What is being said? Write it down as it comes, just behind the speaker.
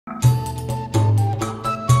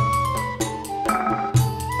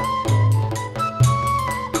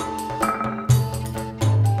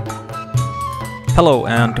Hello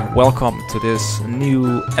and welcome to this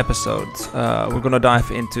new episode. We're gonna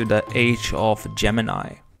dive into the age of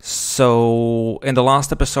Gemini. So in the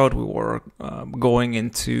last episode we were going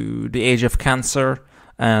into the age of Cancer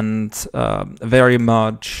and very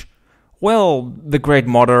much, the Great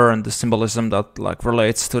Mother and the symbolism that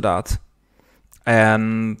relates to that.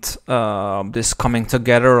 And this coming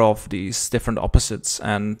together of these different opposites,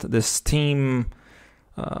 and this theme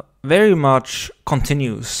very much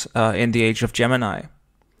continues in the age of Gemini.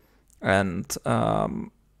 And I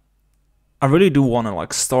really do want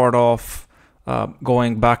to start off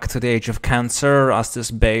going back to the age of Cancer as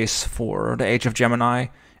this base for the age of Gemini,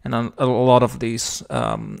 and a lot of these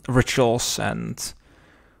rituals and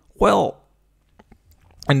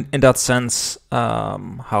in that sense,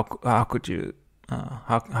 how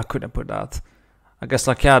could I put that? I guess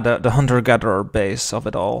the hunter-gatherer base of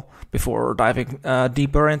it all, before diving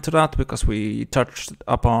deeper into that, because we touched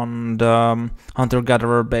upon the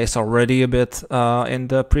hunter-gatherer base already a bit in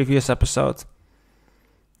the previous episode.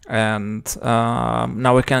 And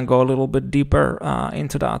now we can go a little bit deeper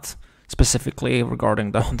into that, specifically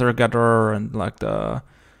regarding the hunter-gatherer and the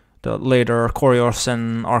later Koryos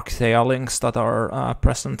and Arkteia links that are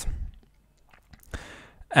present.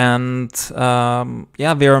 And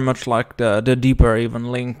very much the deeper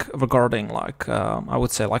even link regarding I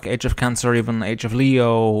would say Age of Cancer, even Age of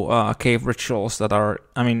Leo, cave rituals that are,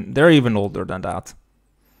 they're even older than that.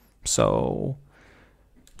 So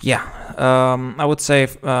I would say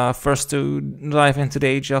first to dive into the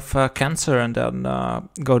age of Cancer, and then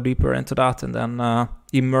go deeper into that, and then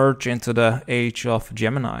emerge into the age of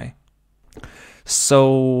Gemini.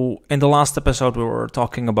 So in the last episode we were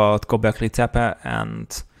talking about Göbekli Tepe and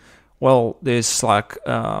this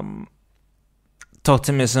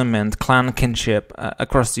totemism and clan kinship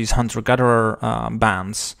across these hunter-gatherer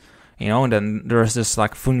bands, and then there's this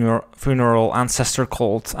funeral ancestor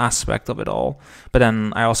cult aspect of it all. But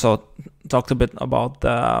then I also talked a bit about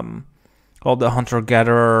the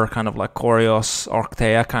hunter-gatherer kind of Koryos,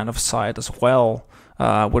 Arkteia kind of side as well,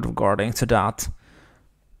 with regarding to that.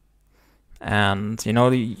 And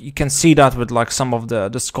you can see that with some of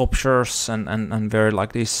the sculptures and very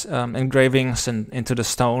these engravings into the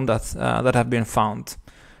stone that have been found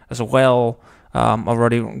as well,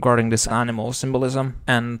 already regarding this animal symbolism.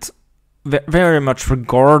 And very much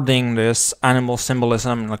regarding this animal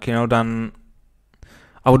symbolism, then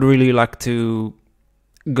I would really like to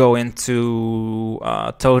go into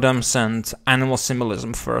totems and animal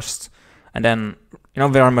symbolism first, and then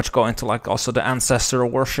very much go into also the Ancestor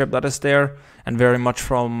Worship that is there, and very much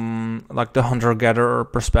from the hunter-gatherer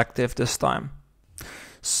perspective this time.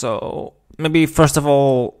 So maybe first of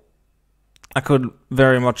all, I could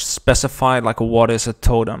very much specify what is a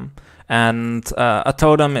totem. And a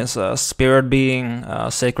totem is a spirit being, a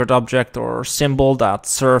sacred object or symbol that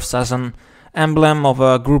serves as an emblem of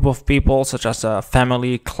a group of people, such as a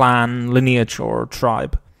family, clan, lineage, or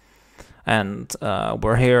tribe. And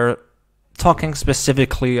we're here talking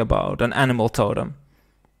specifically about an animal totem.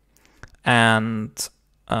 And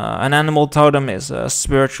an animal totem is a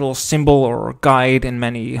spiritual symbol or guide in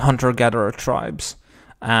many hunter-gatherer tribes.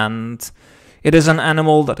 And it is an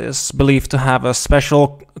animal that is believed to have a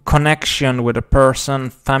special connection with a person,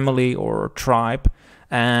 family, or tribe,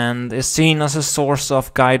 and is seen as a source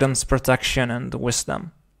of guidance, protection, and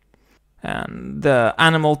wisdom. And the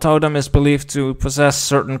animal totem is believed to possess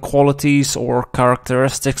certain qualities or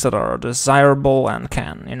characteristics that are desirable and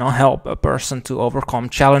can, help a person to overcome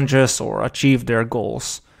challenges or achieve their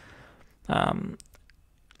goals.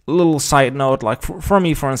 Little side note, for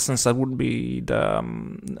me, for instance, that would be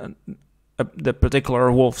the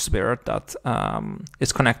particular wolf spirit that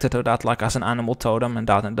is connected to that, as an animal totem, and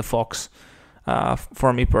that and the fox,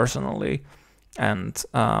 for me personally. And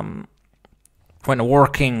when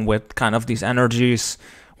working with kind of these energies,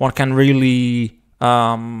 one can really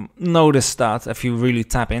notice that if you really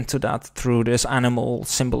tap into that through this animal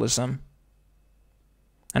symbolism,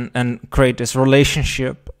 and create this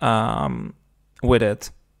relationship with it.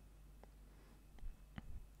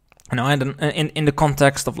 And in the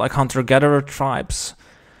context of hunter-gatherer tribes,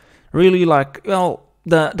 really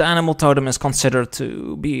the animal totem is considered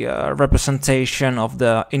to be a representation of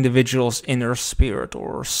the individual's inner spirit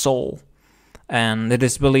or soul. And it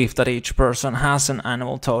is believed that each person has an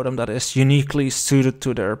animal totem that is uniquely suited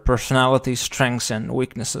to their personality, strengths, and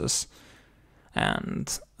weaknesses.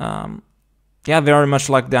 And very much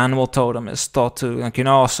the animal totem is thought to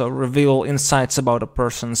also reveal insights about a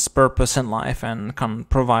person's purpose in life and can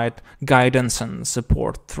provide guidance and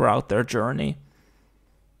support throughout their journey.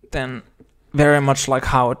 Then very much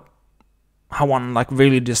how it how one like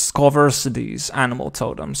really discovers these animal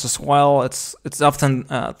totems as well. It's often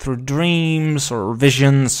through dreams or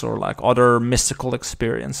visions or like other mystical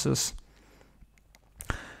experiences.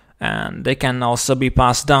 And they can also be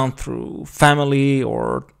passed down through family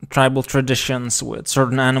or tribal traditions, with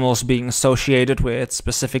certain animals being associated with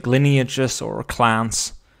specific lineages or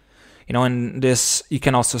clans. You know, and this you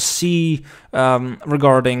can also see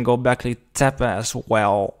regarding Göbekli Tepe as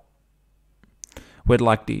well, with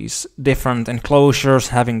like these different enclosures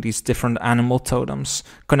having these different animal totems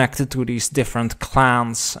connected to these different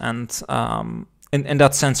clans. And in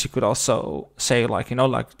that sense, you could also say like, you know,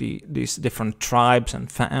 like these different tribes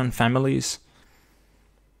and families.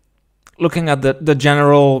 Looking at the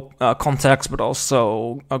general context, but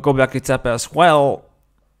also Göbekli Tepe as well,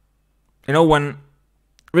 you know, when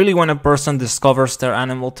a person discovers their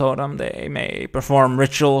animal totem, they may perform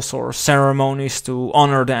rituals or ceremonies to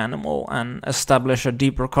honor the animal and establish a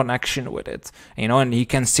deeper connection with it. You know, and you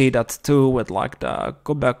can see that too with like the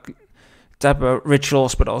Göbekli Tepe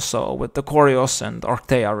rituals, but also with the Koryos and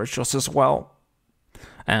Arkteia rituals as well.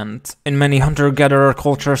 And in many hunter-gatherer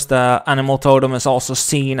cultures, the animal totem is also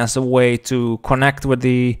seen as a way to connect with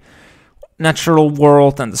the natural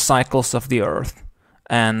world and the cycles of the earth.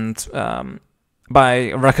 And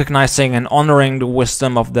by recognizing and honoring the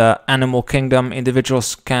wisdom of the animal kingdom,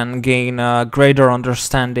 individuals can gain a greater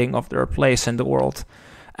understanding of their place in the world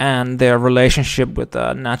and their relationship with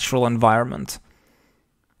the natural environment,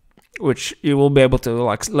 which you will be able to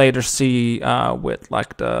like later see with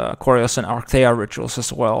like the Koryos and Arkteia rituals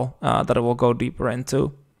as well, that I will go deeper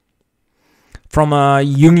into. From a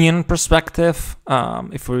Jungian perspective,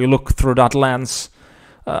 if we look through that lens,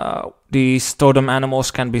 these totem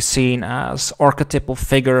animals can be seen as archetypal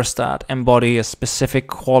figures that embody a specific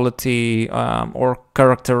quality or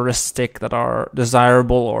characteristic that are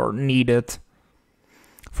desirable or needed.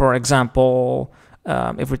 For example,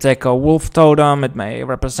 if we take a wolf totem, it may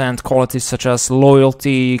represent qualities such as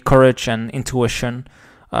loyalty, courage, and intuition,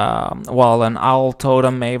 while an owl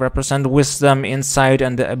totem may represent wisdom, insight,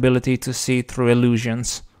 and the ability to see through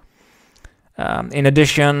illusions. In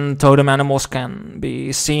addition, totem animals can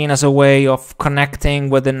be seen as a way of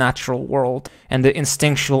connecting with the natural world and the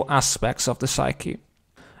instinctual aspects of the psyche.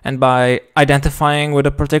 And by identifying with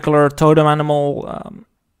a particular totem animal,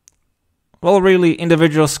 really,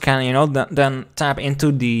 individuals can, you know, then tap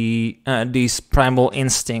into these primal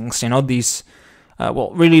instincts, you know, these,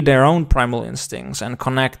 really their own primal instincts, and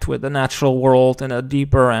connect with the natural world in a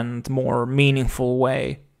deeper and more meaningful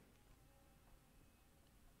way.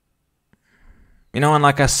 You know, and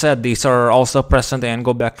like I said, these are also present in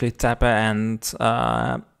Göbekli Tepe, and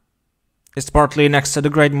it's partly next to the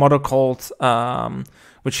Great Mother Cult,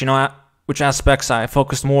 which aspects I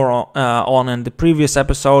focused more on in the previous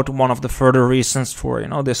episode. One of the further reasons for, you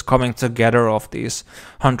know, this coming together of these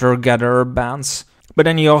hunter-gatherer bands. But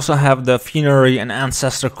then you also have the funerary and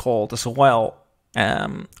ancestor cult as well.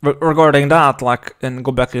 Regarding that, like in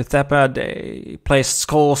Göbekli Tepe, they placed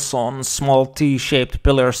skulls on small T-shaped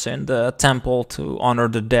pillars in the temple to honor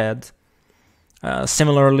the dead.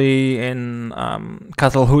 Similarly, in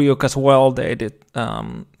Catalhuyuk as well, they did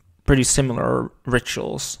pretty similar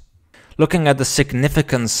rituals. Looking at the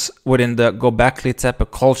significance within the Göbekli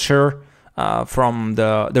Tepe culture, from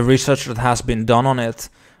the research that has been done on it,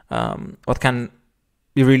 what can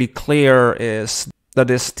be really clear is that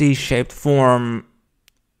this T-shaped form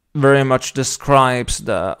very much describes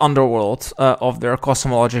the underworld of their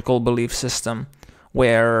cosmological belief system,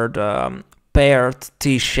 where the paired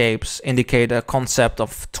T-shapes indicate a concept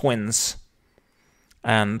of twins.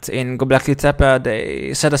 And in Göbekli Tepe,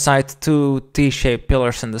 they set aside two T-shaped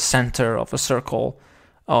pillars in the center of a circle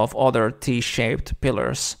of other T-shaped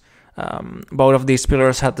pillars. Both of these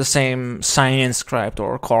pillars had the same sign inscribed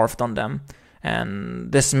or carved on them,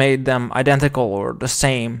 and this made them identical or the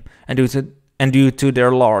same, and due to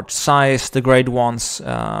their large size, the great ones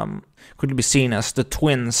could be seen as the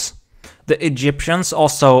twins. The Egyptians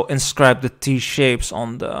also inscribed the T-shapes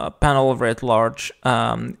on the panel writ large,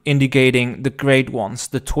 indicating the great ones,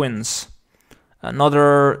 the twins.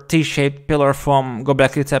 Another T-shaped pillar from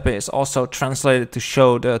Göbekli Tepe is also translated to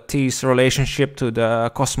show the T's relationship to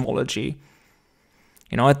the cosmology.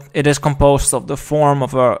 You know, it is composed of the form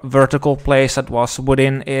of a vertical place that was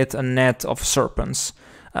within it a net of serpents,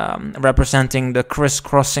 representing the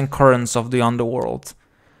crisscrossing currents of the underworld.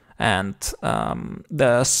 And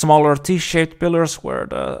the smaller T-shaped pillars where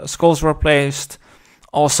the skulls were placed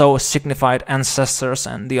also signified ancestors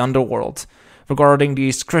and the underworld. Regarding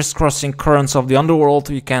these crisscrossing currents of the underworld,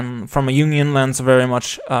 we can, from a Jungian lens, very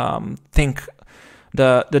much think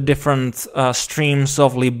the different streams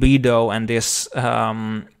of libido and this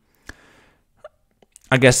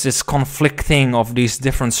I guess, this conflicting of these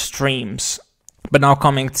different streams. But now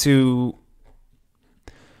coming to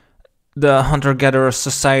the hunter-gatherer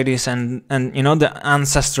societies and you know, the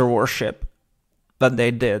ancestor worship that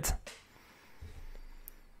they did.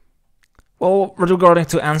 Well, regarding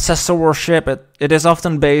to ancestor worship, it is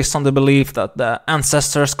often based on the belief that the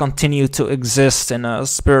ancestors continue to exist in a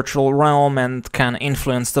spiritual realm and can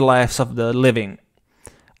influence the lives of the living.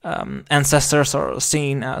 Ancestors are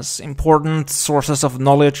seen as important sources of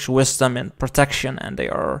knowledge, wisdom, and protection, and they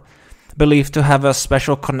are believed to have a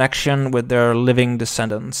special connection with their living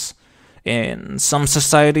descendants. In some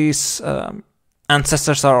societies,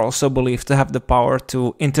 ancestors are also believed to have the power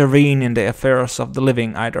to intervene in the affairs of the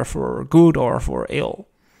living, either for good or for ill.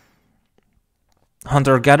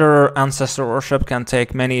 Hunter-gatherer ancestor worship can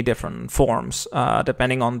take many different forms,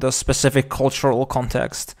 depending on the specific cultural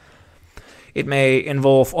context. It may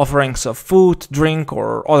involve offerings of food, drink,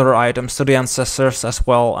 or other items to the ancestors, as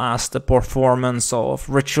well as the performance of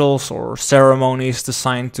rituals or ceremonies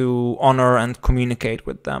designed to honor and communicate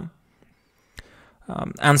with them.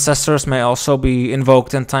 Ancestors may also be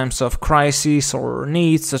invoked in times of crises or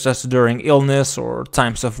needs, such as during illness or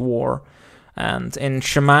times of war. And in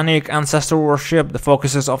shamanic ancestor worship, the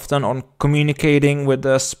focus is often on communicating with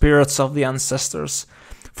the spirits of the ancestors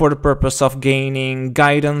for the purpose of gaining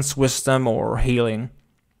guidance, wisdom, or healing.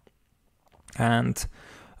 And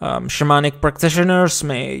shamanic practitioners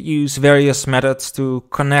may use various methods to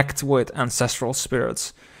connect with ancestral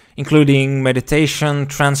spirits, including meditation,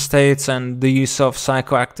 trance states, and the use of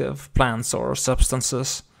psychoactive plants or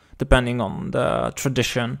substances, depending on the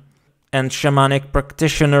tradition. And shamanic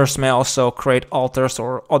practitioners may also create altars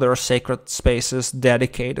or other sacred spaces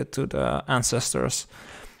dedicated to the ancestors,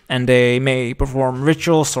 and they may perform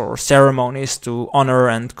rituals or ceremonies to honor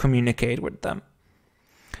and communicate with them.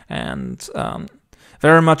 And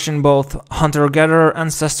very much in both hunter-gatherer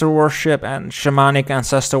ancestor worship and shamanic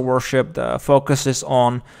ancestor worship, the focus is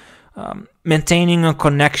on maintaining a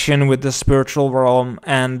connection with the spiritual realm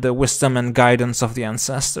and the wisdom and guidance of the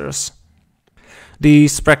ancestors.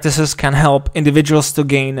 These practices can help individuals to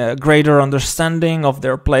gain a greater understanding of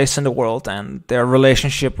their place in the world and their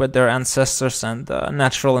relationship with their ancestors and the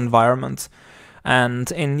natural environment.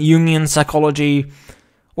 And in Jungian psychology,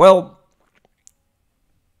 well,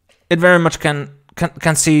 it very much can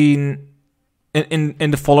see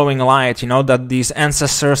in the following light, you know, that these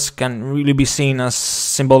ancestors can really be seen as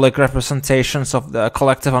symbolic representations of the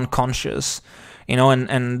collective unconscious, you know,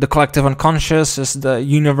 and the collective unconscious is the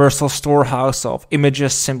universal storehouse of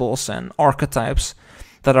images, symbols, and archetypes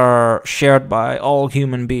that are shared by all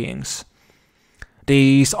human beings.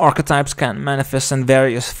 These archetypes can manifest in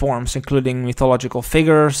various forms, including mythological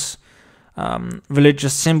figures,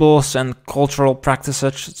 religious symbols, and cultural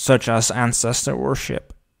practices such as ancestor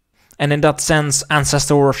worship. And in that sense,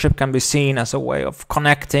 ancestor worship can be seen as a way of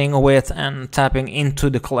connecting with and tapping into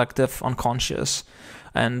the collective unconscious.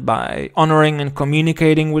 And by honoring and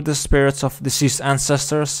communicating with the spirits of deceased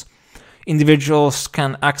ancestors, individuals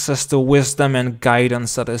can access the wisdom and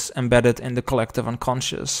guidance that is embedded in the collective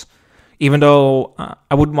unconscious. Even though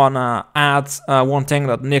I would want to add one thing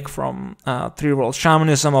that Nick from Three World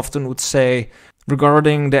Shamanism often would say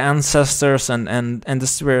regarding the ancestors and the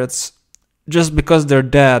spirits. Just because they're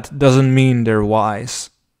dead doesn't mean they're wise.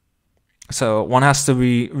 So one has to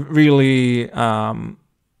be really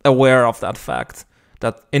aware of that fact,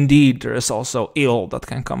 that indeed there is also ill that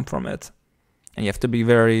can come from it. And you have to be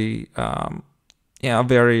very,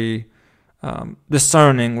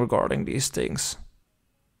 discerning regarding these things.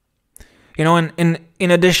 You know,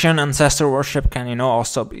 in addition, ancestor worship can, you know,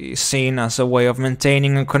 also be seen as a way of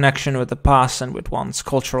maintaining a connection with the past and with one's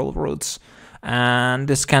cultural roots. And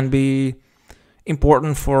this can be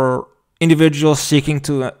important for individuals seeking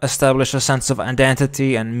to establish a sense of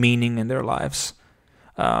identity and meaning in their lives.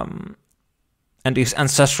 And these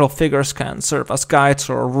ancestral figures can serve as guides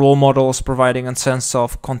or role models, providing a sense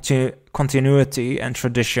of continuity and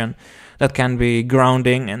tradition that can be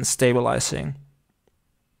grounding and stabilizing.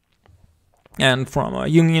 And from a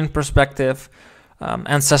Jungian perspective,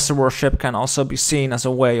 ancestor worship can also be seen as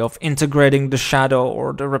a way of integrating the shadow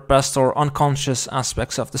or the repressed or unconscious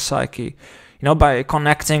aspects of the psyche. You know, by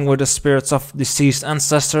connecting with the spirits of deceased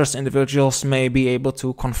ancestors, individuals may be able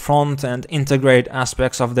to confront and integrate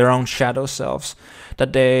aspects of their own shadow selves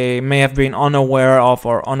that they may have been unaware of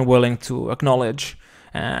or unwilling to acknowledge.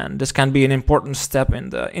 And this can be an important step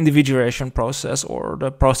in the individuation process, or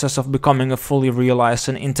the process of becoming a fully realized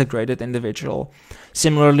and integrated individual.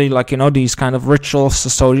 Similarly, like, you know, these kind of rituals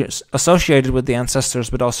associated with the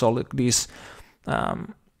ancestors, but also like these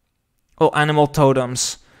animal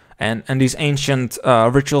totems And these ancient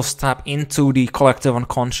rituals tap into the collective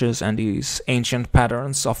unconscious and these ancient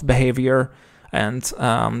patterns of behavior and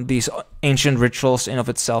these ancient rituals in of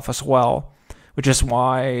itself as well, which is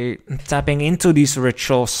why tapping into these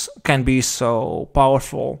rituals can be so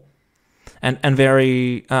powerful and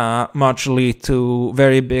very much lead to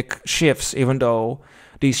very big shifts, even though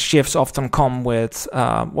these shifts often come with,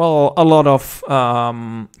 well, a lot of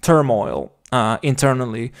turmoil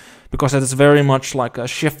internally, because it is very much like a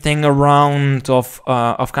shifting around of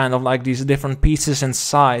kind of like these different pieces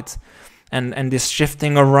inside, and this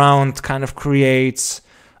shifting around kind of creates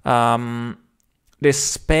this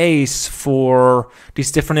space for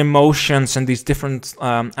these different emotions and these different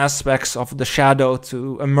aspects of the shadow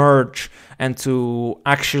to emerge and to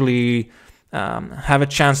actually have a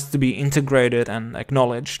chance to be integrated and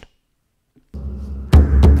acknowledged.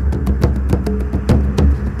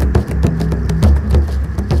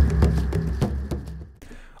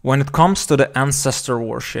 When it comes to the Ancestor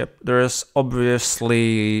Worship, there is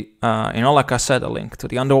obviously, like I said, a link to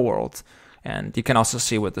the underworld. And you can also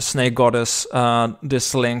see with the Snake Goddess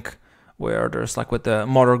this link, where there's like with the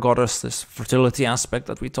Mother Goddess, this fertility aspect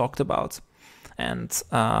that we talked about. And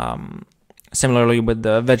similarly with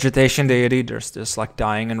the Vegetation Deity, there's this like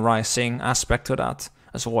dying and rising aspect to that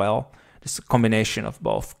as well. This combination of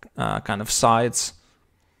both kind of sides.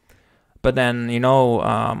 But then,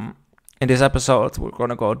 in this episode, we're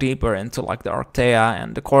going to go deeper into like the Arkteia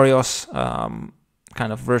and the Koryos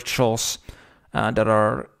kind of rituals that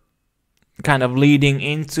are kind of leading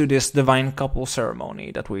into this divine couple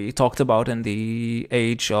ceremony that we talked about in the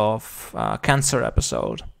Age of Cancer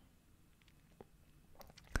episode,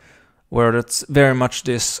 where it's very much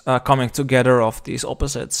this coming together of these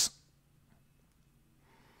opposites.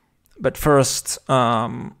 But first,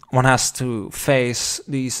 one has to face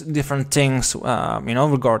these different things,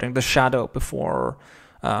 regarding the shadow before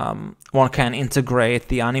one can integrate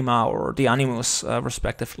the anima or the animus,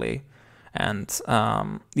 respectively. And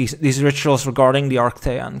these rituals regarding the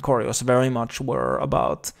Arkteia and Koryos very much were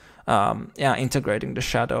about, integrating the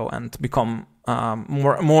shadow and become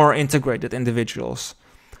more integrated individuals,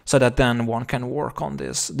 so that then one can work on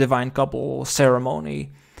this divine couple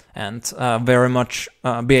ceremony and very much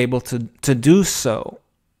be able to do so,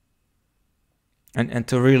 and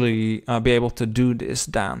to really be able to do this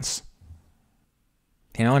dance.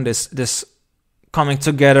 And this coming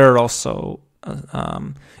together also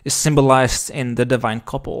is symbolized in the divine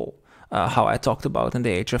couple, how I talked about in the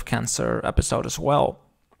Age of Cancer episode as well.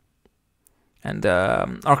 And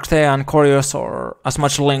Arkteia and Koryos are as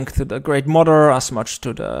much linked to the Great Mother as much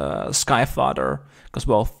to the Sky Father, because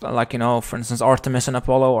both, for instance, Artemis and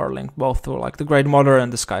Apollo are linked both to like the Great Mother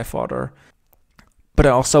and the Sky Father. But I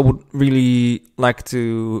also would really like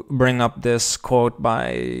to bring up this quote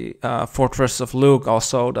by Fortress of Luke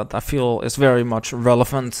also, that I feel is very much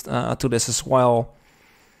relevant to this as well.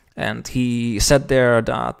 And he said there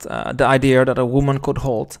that the idea that a woman could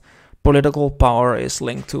hold political power is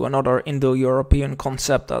linked to another Indo-European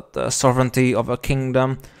concept that the sovereignty of a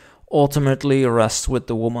kingdom ultimately rests with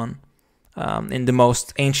the woman. In the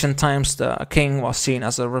most ancient times, the king was seen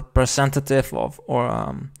as a representative of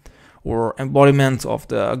or embodiment of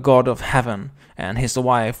the god of heaven, and his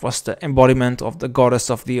wife was the embodiment of the goddess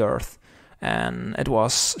of the earth. And it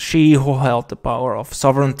was she who held the power of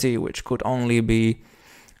sovereignty, which could only be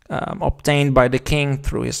obtained by the king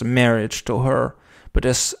through his marriage to her. But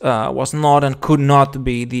this was not and could not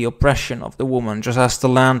be the oppression of the woman, just as the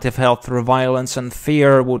land, if held through violence and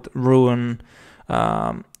fear, would ruin,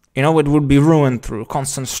 it would be ruined through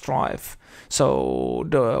constant strife. So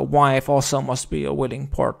the wife also must be a willing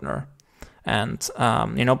partner. And,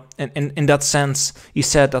 in that sense, he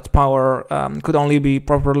said that power could only be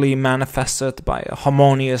properly manifested by a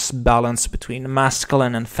harmonious balance between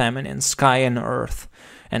masculine and feminine, sky and earth.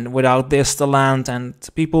 And without this, the land and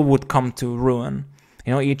people would come to ruin.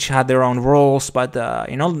 Each had their own roles, but,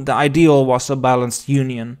 the ideal was a balanced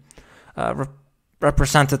union,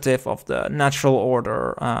 representative of the natural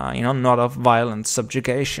order, not of violent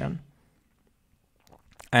subjugation.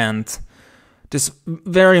 And this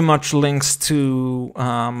very much links to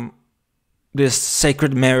this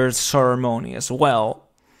sacred marriage ceremony as well,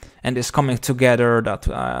 and this coming together that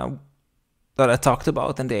I talked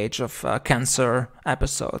about in the Age of Cancer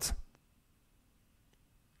episode.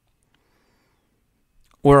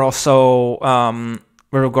 We're also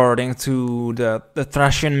regarding to the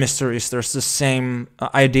Thracian mysteries. There's the same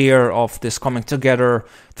idea of this coming together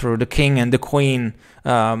through the king and the queen,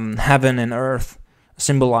 heaven and earth,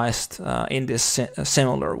 symbolized in this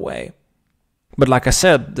similar way. But like I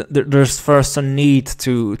said, there's first a need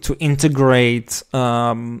to integrate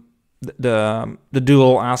the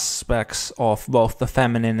dual aspects of both the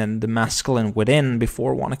feminine and the masculine within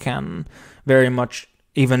before one can very much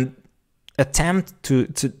even attempt to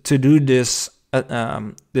do this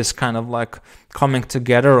this kind of like coming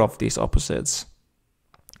together of these opposites.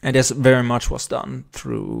 And this very much was done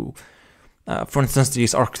through for instance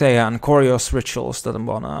these Arkteia and Koryos rituals that I'm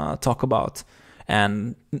gonna talk about.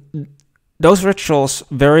 And those rituals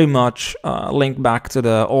very much link back to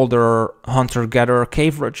the older hunter-gatherer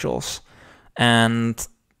cave rituals, and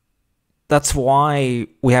that's why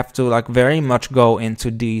we have to like very much go into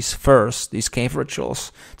these cave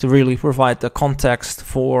rituals, to really provide the context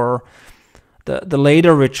for the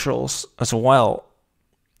later rituals as well.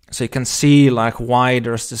 So you can see like why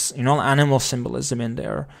there's this, you know, animal symbolism in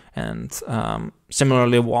there, and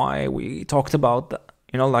similarly why we talked about,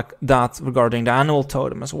 you know, like that regarding the animal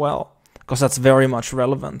totem as well, because that's very much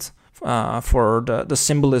relevant for the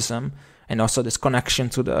symbolism and also this connection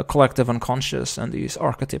to the collective unconscious and these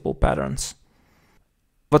archetypal patterns.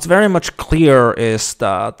 What's very much clear is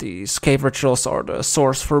that these cave rituals are the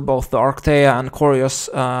source for both the Arkteia and Koryos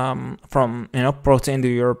from, you know,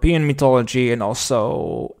 Proto-Indo-European mythology, and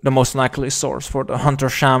also the most likely source for the hunter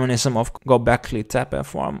shamanism of Göbekli Tepe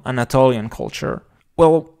from Anatolian culture.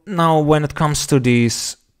 Well, now when it comes to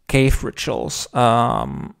these cave rituals,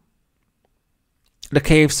 the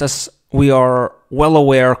caves, as we are well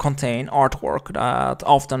aware, contain artwork that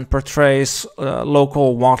often portrays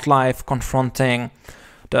local wildlife confronting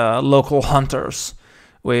the local hunters,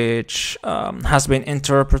 which has been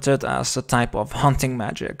interpreted as a type of hunting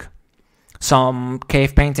magic. Some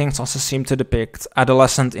cave paintings also seem to depict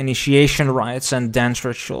adolescent initiation rites and dance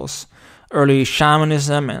rituals, early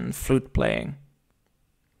shamanism and flute playing.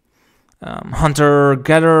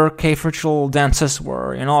 Hunter-gatherer cave ritual dances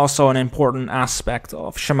were, you know, also an important aspect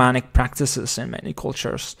of shamanic practices in many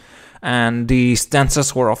cultures, and these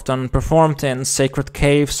dances were often performed in sacred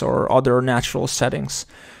caves or other natural settings,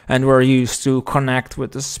 and were used to connect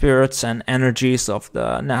with the spirits and energies of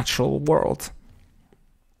the natural world.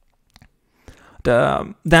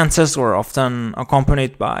 The dances were often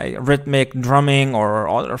accompanied by rhythmic drumming or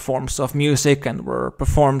other forms of music, and were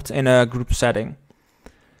performed in a group setting.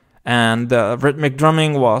 And the rhythmic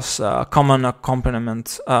drumming was a common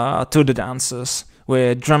accompaniment to the dances,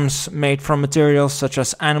 with drums made from materials such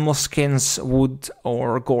as animal skins, wood,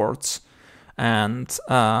 or gourds, and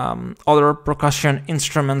other percussion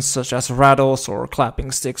instruments such as rattles or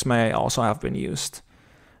clapping sticks may also have been used.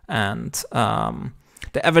 And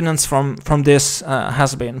the evidence from this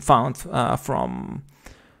has been found from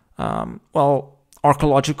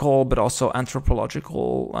archaeological but also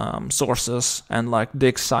anthropological sources, and like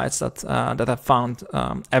dig sites that have found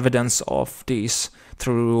evidence of these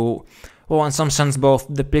through, well, in some sense, both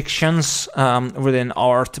depictions within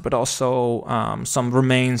art, but also some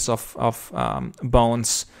remains of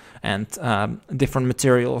bones and different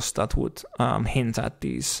materials that would hint at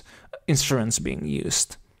these instruments being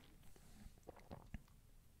used.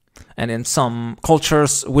 And in some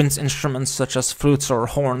cultures, wind instruments such as flutes or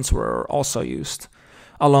horns were also used,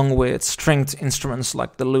 along with stringed instruments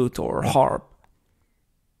like the lute or harp.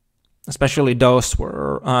 Especially those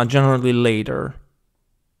were generally later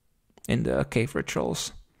in the cave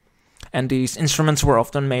rituals. And these instruments were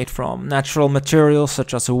often made from natural materials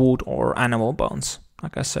such as wood or animal bones,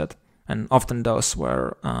 like I said, and often those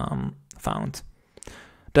were found.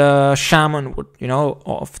 The shaman would, you know,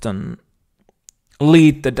 often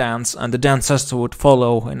lead the dance, and the dancers would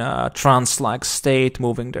follow in a trance-like state,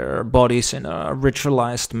 moving their bodies in a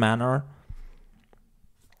ritualized manner.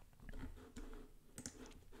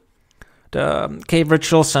 The cave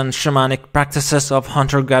rituals and shamanic practices of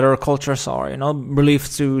hunter-gatherer cultures are, you know,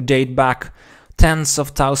 believed to date back tens of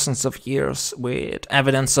thousands of years, with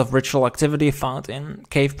evidence of ritual activity found in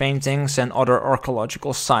cave paintings and other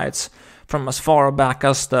archaeological sites from as far back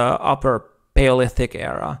as the Upper Paleolithic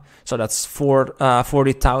era. So that's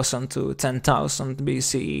 40,000 to 10,000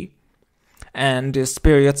 BCE. And this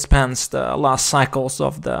period spans the last cycles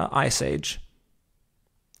of the Ice Age.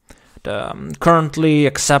 The currently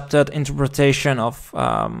accepted interpretation of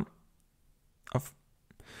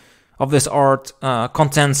this art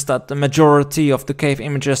contends that the majority of the cave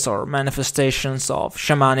images are manifestations of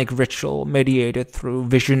shamanic ritual mediated through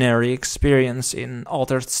visionary experience in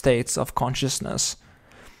altered states of consciousness.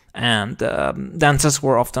 And dances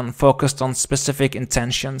were often focused on specific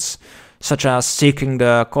intentions, such as seeking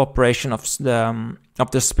the cooperation of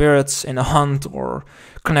the spirits in a hunt, or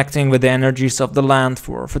connecting with the energies of the land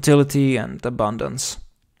for fertility and abundance.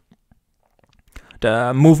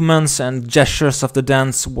 The movements and gestures of the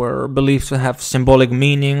dance were believed to have symbolic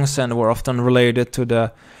meanings and were often related to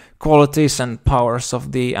the qualities and powers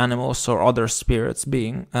of the animals or other spirits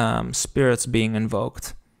being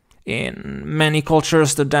invoked. In many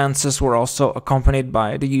cultures, the dances were also accompanied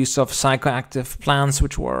by the use of psychoactive plants,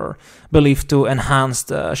 which were believed to enhance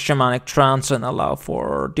the shamanic trance and allow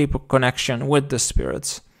for deeper connection with the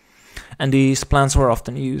spirits. And these plants were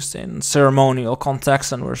often used in ceremonial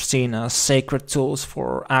contexts and were seen as sacred tools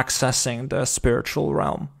for accessing the spiritual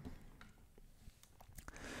realm.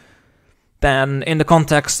 Then, in the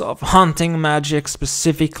context of hunting magic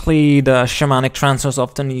specifically, the shamanic trance was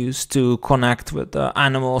often used to connect with the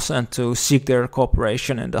animals and to seek their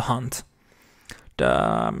cooperation in the hunt.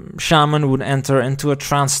 The shaman would enter into a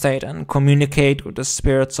trance state and communicate with the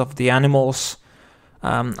spirits of the animals,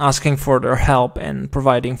 asking for their help in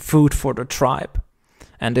providing food for the tribe.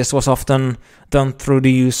 And this was often done through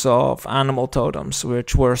the use of animal totems,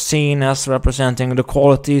 which were seen as representing the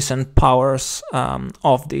qualities and powers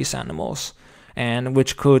of these animals, and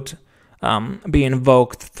which could be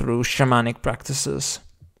invoked through shamanic practices.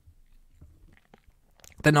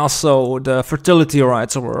 Then also, the fertility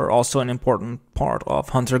rites were also an important part of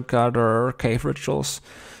hunter-gatherer cave rituals,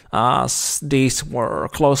 as these were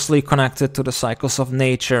closely connected to the cycles of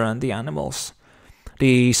nature and the animals.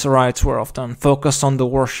 These rites were often focused on the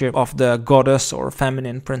worship of the goddess or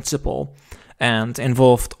feminine principle, and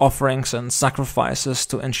involved offerings and sacrifices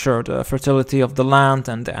to ensure the fertility of the land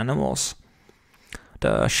and the animals.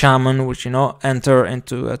 The shaman would, enter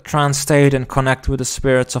into a trance state and connect with the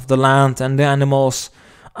spirits of the land and the animals,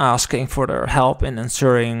 asking for their help in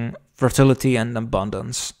ensuring fertility and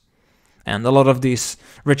abundance. And a lot of these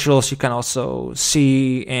rituals you can also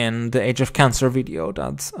see in the Age of Cancer video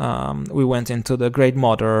that we went into the Great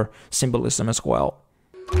Mother symbolism as well.